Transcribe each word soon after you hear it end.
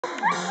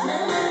I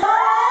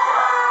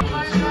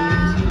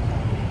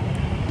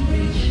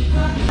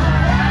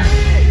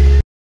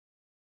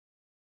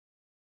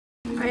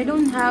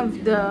don't have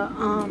the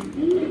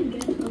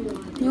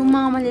yung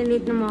mga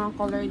maliliit na mga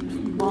colored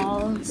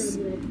balls.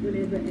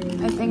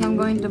 I think I'm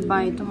going to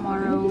buy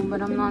tomorrow, but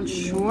I'm not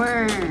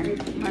sure.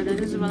 But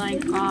this is what I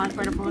got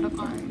for the photo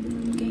card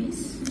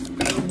case.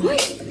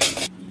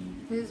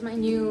 This is my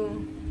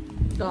new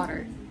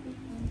daughter.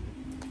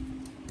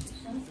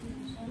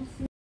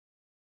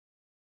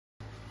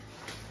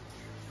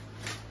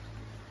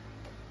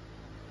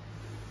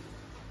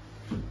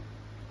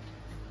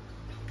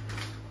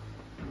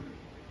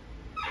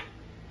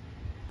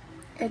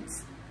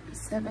 It's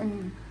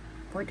 7:45.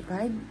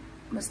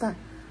 Basta,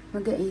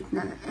 mag-8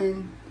 na.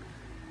 And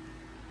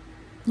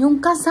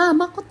yung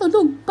kasama ko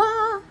tulog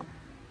pa.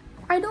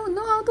 I don't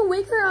know how to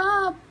wake her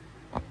up.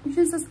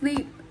 She's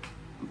asleep.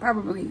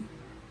 Probably.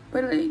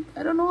 But like,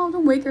 I don't know how to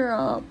wake her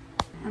up.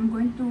 I'm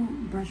going to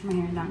brush my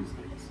hair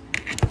downstairs.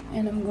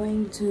 And I'm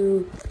going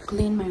to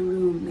clean my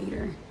room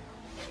later.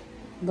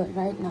 But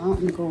right now,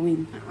 I'm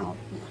going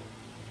out.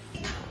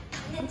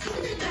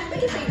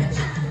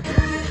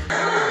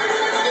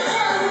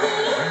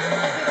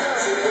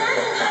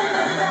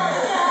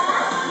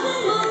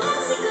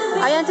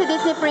 Ayan si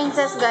Disney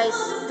Princess, guys.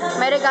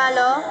 May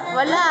regalo?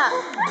 Wala.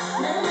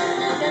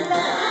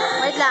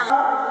 Wait lang.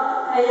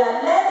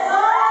 Ayan, let's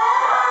go!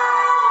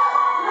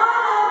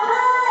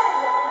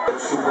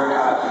 Super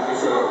happy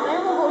kasi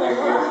I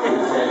can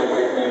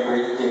celebrate my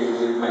birthday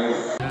with my...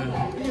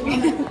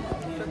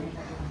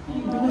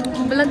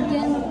 Vlog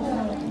yan.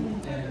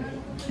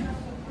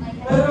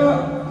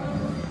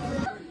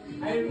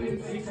 I'm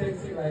with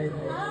Clyde.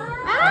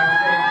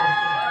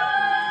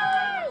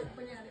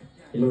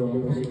 Hello,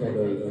 ako si Clyde.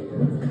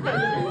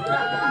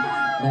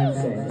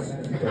 Nonsense.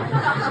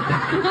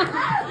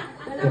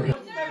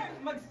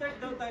 Mag-start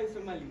daw tayo sa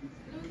mali.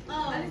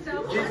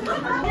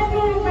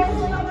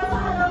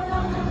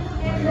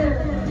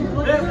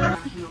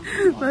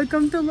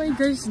 Welcome to my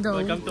guys though.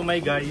 Welcome to my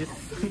guys.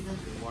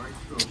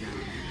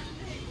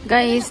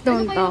 Guys,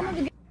 don't talk.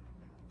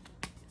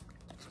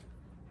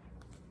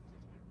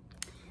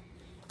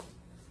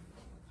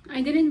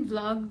 I didn't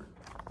vlog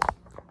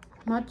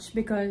much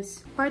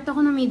because part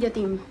ako ng media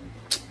team.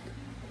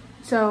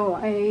 So,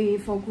 I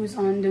focus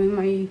on doing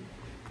my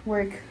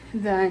work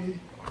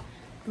than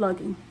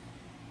vlogging.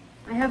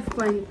 I have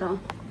kwento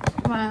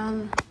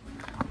while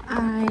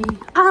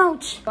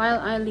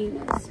I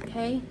linis,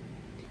 okay?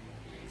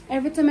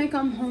 Every time I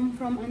come home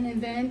from an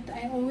event,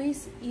 I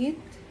always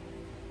eat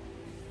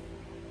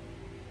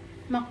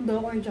McDo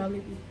or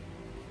Jollibee.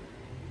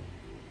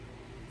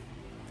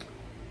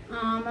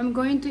 I'm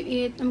going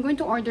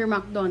to order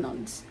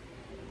McDonald's.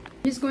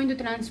 I'm just going to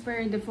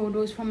transfer the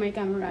photos from my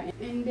camera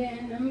and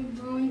then I'm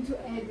going to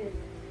edit.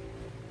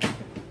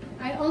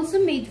 I also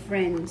made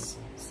friends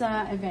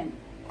sa event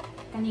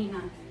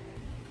kanina.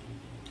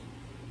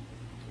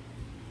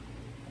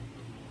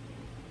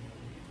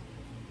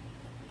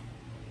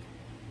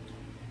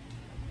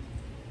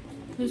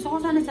 Gusto ko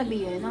sana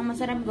sabihin, ang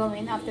masarap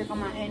gawin after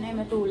kumain ay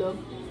matulog.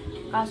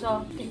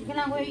 Kaso,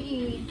 kailangan ko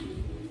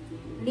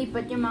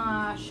lipat yung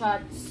mga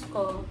shots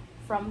ko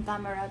from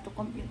camera to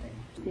computer.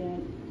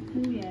 Yes.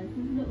 Oh yes,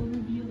 this is the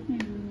overview of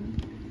my room.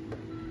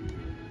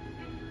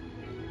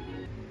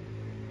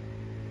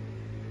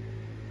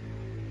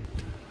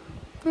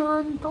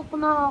 Nantok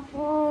na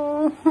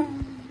ako.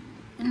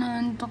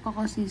 Nantok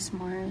ako, sis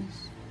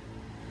Mars.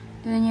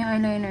 Tignan niyo yung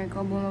eyeliner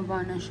ko,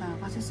 bumaba na siya.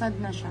 Kasi sad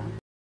na siya.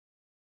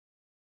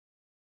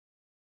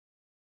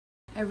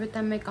 Every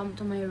time I come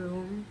to my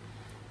room,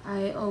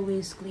 I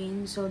always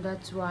clean. So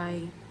that's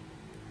why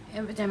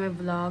every time I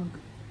vlog,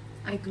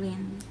 I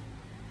clean.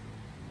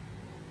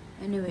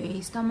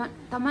 Anyways, tama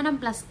ng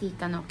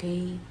plastikan,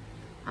 okay?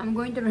 I'm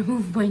going to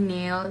remove my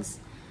nails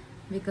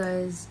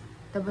because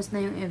tapos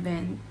na yung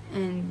event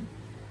and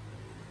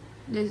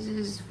this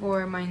is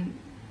for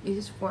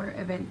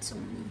events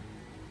only.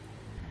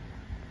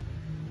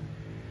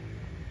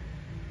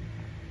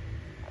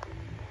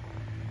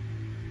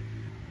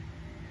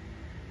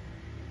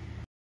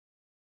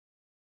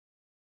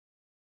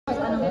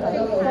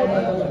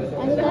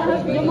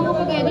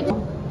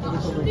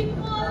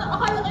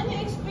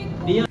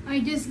 I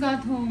just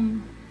got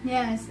home.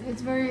 Yes, it's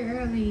very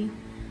early.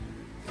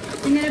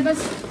 Inilabas,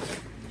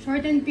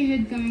 shortened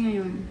period kami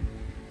ngayon.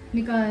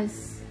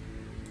 Because,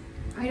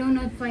 I don't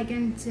know if I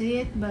can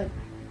say it, but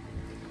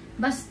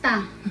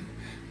basta,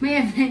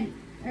 may event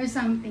or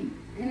something.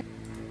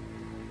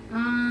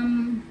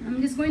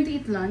 I'm just going to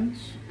eat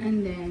lunch,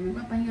 and then,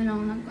 magpapahinga lang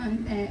ako ng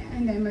konti,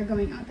 and then we're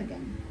going out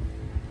again.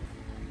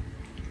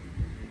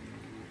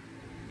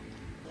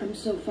 I'm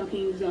so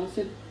fucking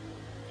exhausted.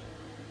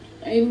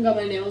 I even got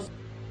my nails.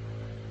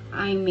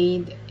 I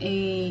made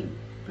a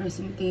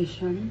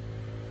presentation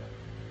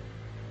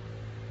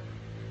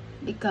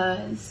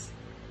because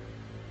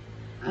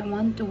I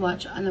want to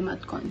watch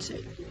Alamat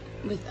concert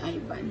with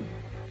Ivan.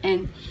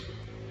 And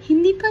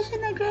hindi pa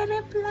siya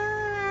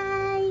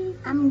nagre-reply.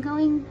 I'm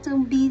going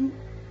to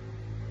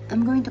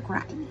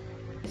cry.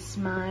 It's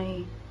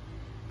my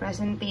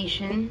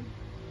presentation,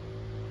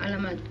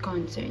 Alamat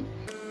concert.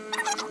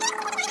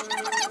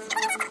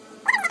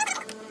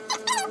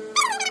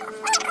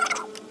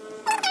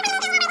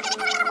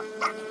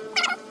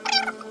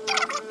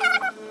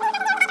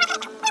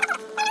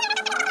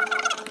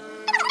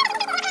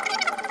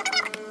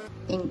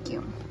 Thank you.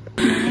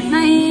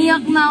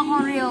 Naiiyak na ako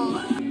real.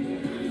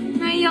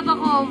 Naiiyak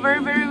ako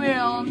very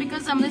real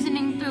because I'm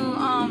listening to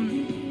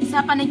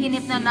sa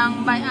panaginip na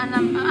lang by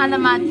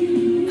Alamat.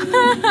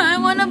 I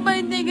wanna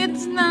buy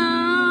tickets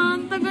na.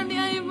 Tagal ni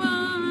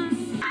Ivan.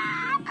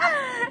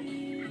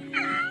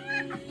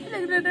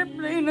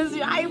 Nagre-reply na si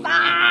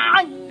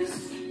Ivan.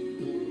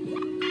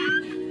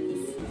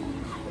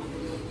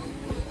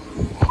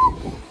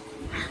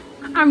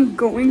 I'm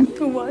going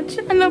to watch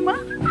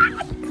Alamat.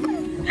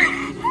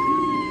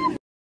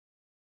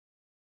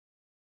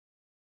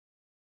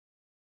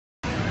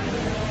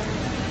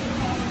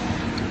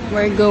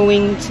 We're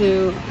going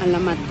to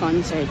Alamat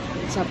concert.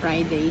 It's a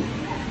Friday.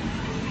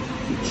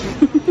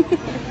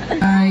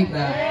 Ay,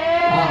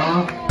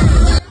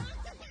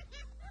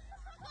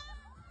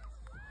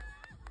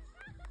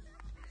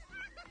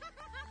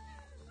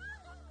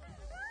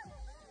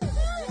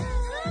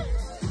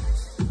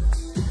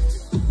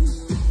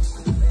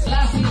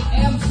 Classic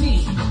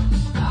MC.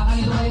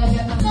 Nakakalito kayo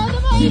yan ng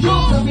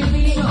joke sa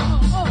Pilipino.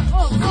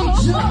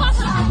 Joke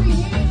sa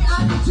Pilipino.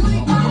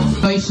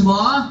 Choice mo,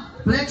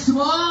 flex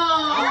mo!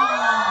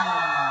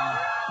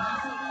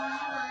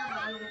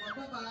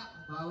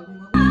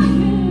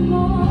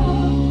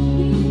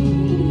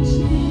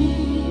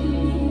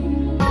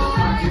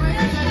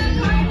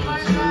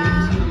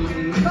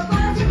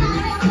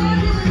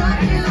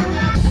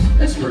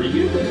 That's pretty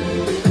good.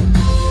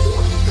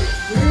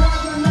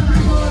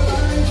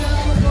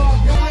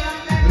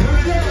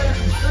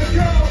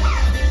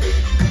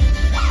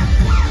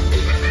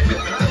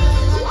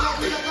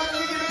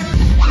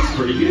 That's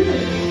pretty good.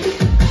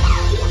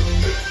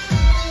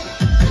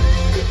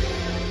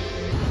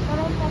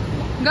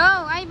 Go,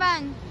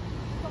 Ivan!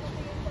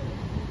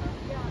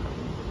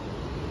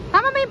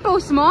 Tama ba yung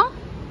post mo?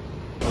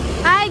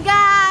 Hi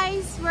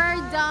guys! We're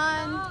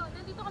done! Oh,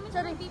 nandito kami sa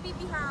may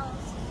PBB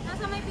house.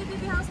 Nasa may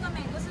PBB house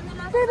kami. Gusto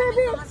nila sa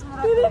may mas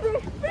mura.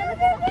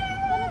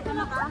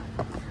 Tama ka?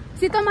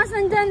 Si Tomas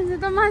nandyan! Si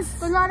Tomas!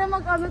 Kunwari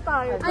mag-ano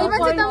tayo. Ivan,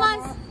 si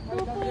Tomas!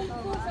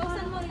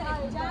 Saan mo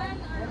tayo? Diyan?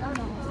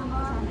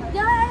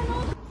 Diyan!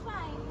 No, it's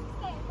fine.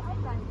 Okay, I'm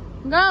done.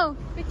 Go!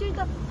 Picture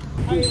ka.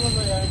 Ay, mo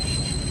ba yan?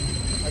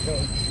 Ako.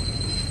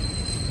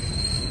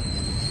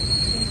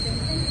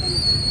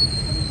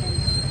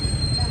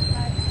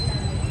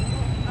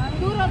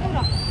 Dura.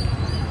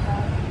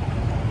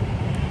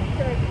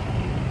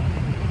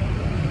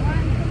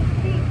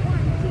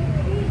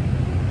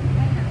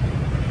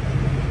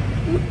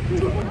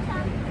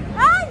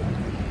 Ay!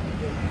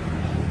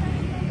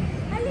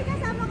 Halika,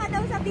 sama ka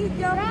daw sa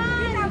video.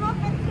 Kita mo,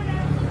 pets ko na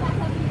lang sa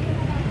video.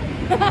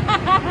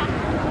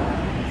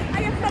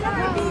 Ayun pala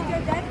may video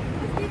dyan.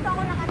 Tapos dito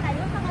ako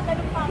nakatayo,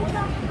 nakadalong pa ako.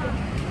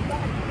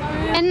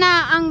 Yan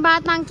na ang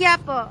Batang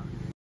Quiapo.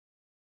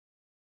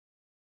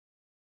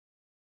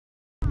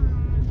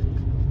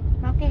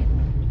 Bakit?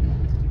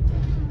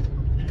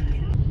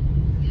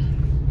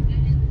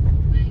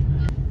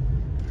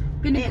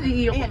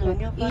 Pinag-iiyok ako.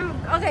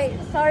 Okay,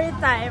 story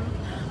time.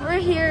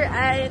 We're here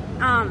at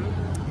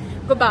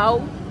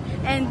Cubao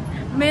and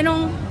may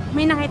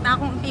nakita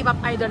akong P-pop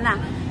idol na.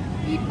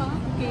 P-pop?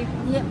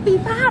 Yeah,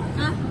 P-pop!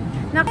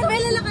 Ay, may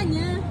lalaka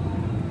niya.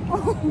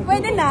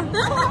 Pwede na.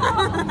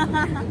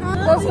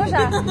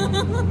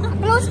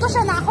 Close ko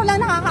siya na ako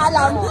lang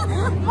nakakaalam.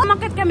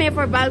 Umakit kami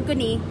for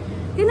balcony.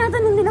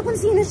 Tinatanong nila kung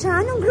sino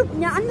siya, anong group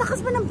niya. Ang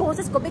lakas pa ng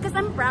boses ko because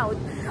I'm proud.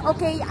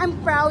 Okay, I'm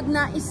proud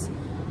na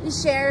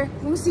i-share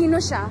kung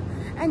sino siya.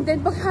 And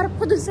then, pagharap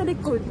ko dun sa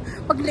likod,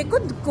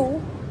 paglikod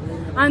ko,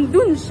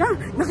 andun siya.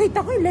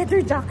 Nakita ko yung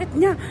leather jacket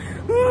niya.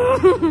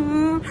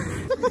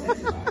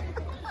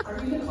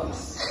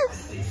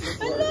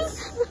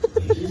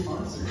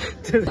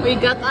 We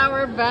got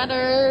our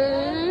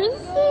banners!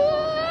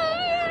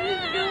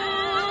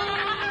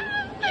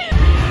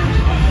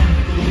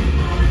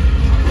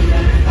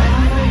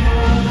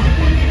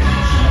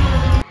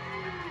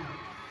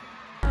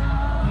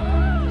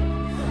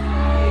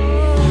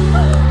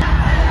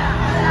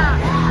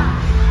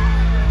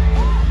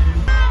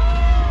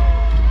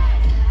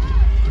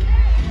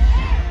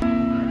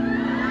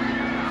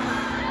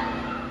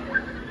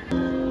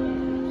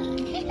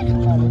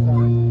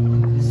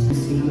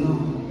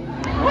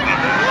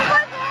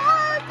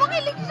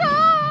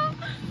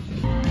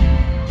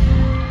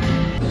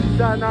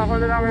 Sana ako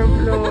na lang yung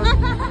float. Oh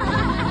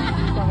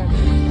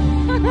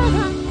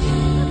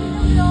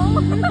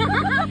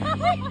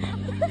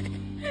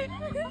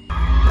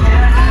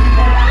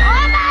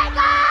my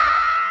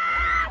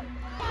God!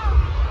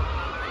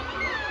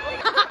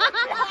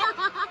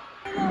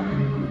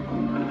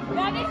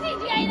 Grabe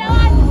CGI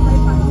naman!